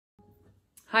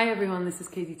Hi everyone, this is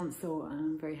Tunstall and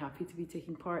I'm very happy to be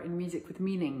taking part in Music with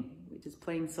Meaning, which is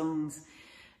playing songs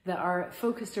that are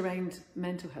focused around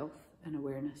mental health and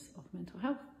awareness of mental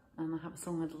health. And I have a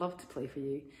song I'd love to play for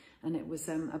you, and it was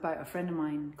about a friend of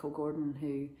mine called Gordon,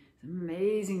 who is an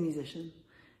amazing musician,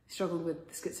 struggled with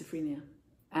schizophrenia,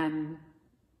 and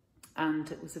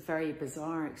it was a very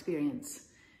bizarre experience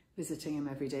visiting him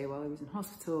every day while he was in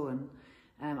hospital.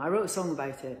 And I wrote a song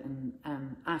about it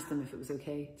and asked him if it was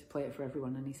okay to play it for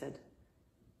everyone, and he said,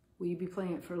 "Will you be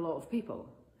playing it for a lot of people?"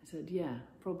 I said, "Yeah,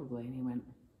 probably." And he went,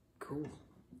 "Cool."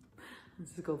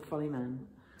 This is called Funnyman.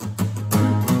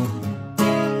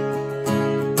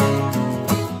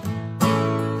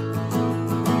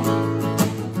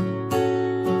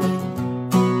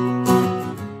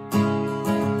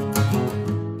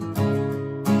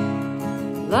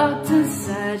 Locked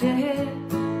inside your head,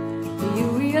 do you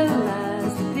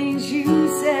realize the things you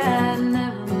said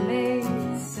never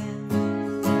made sense?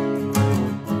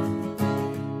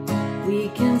 We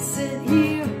can sit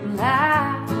here and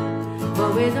lie,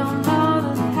 but we don't know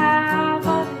the half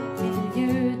of it in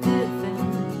your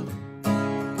defense.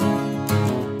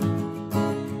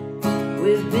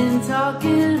 We've been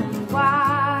talking a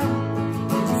while,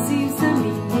 and it seems to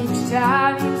me each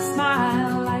time you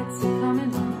smile, lights are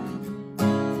coming on.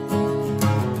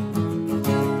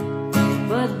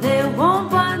 But they won't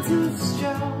burn too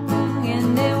strong,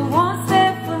 and they won't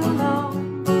stay for long,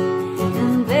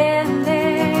 and then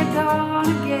they're gone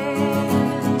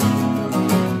again.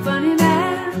 Funny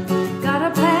man, got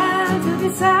a plan to be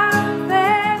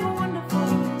something wonderful.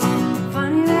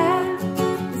 Funny man,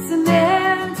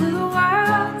 listening to the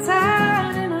world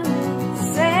turning on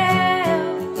itself,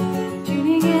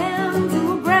 tuning in to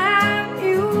a brand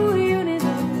new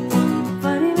universe.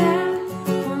 Funny man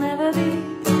will never be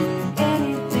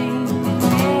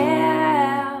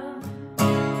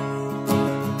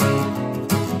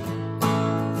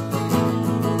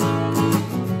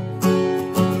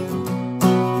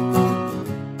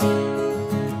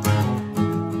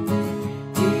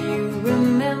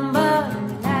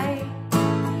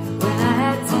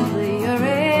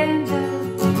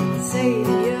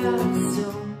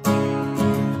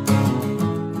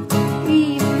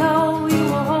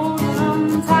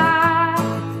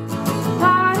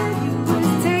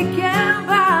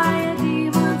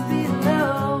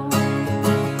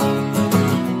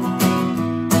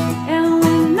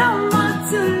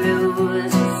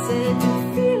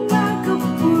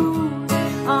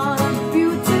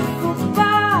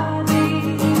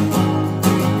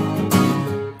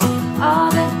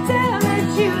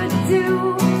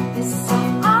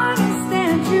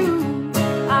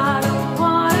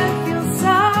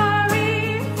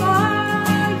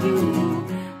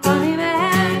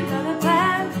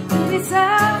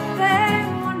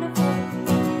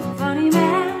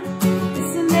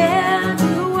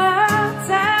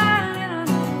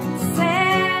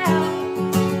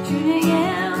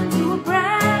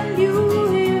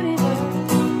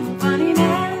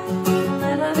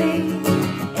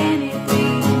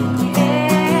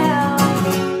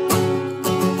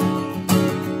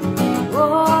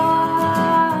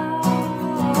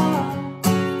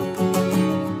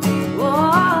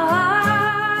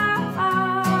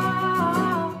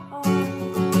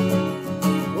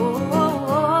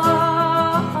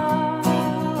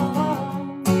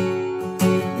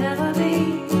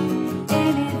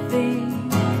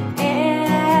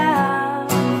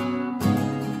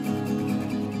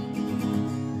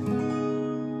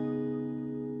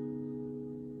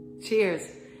Cheers.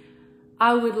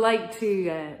 I would like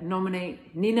to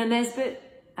nominate Nina Nesbitt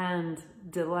and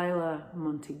Delilah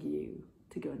Montague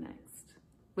to go next.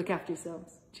 Look after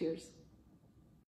yourselves. Cheers.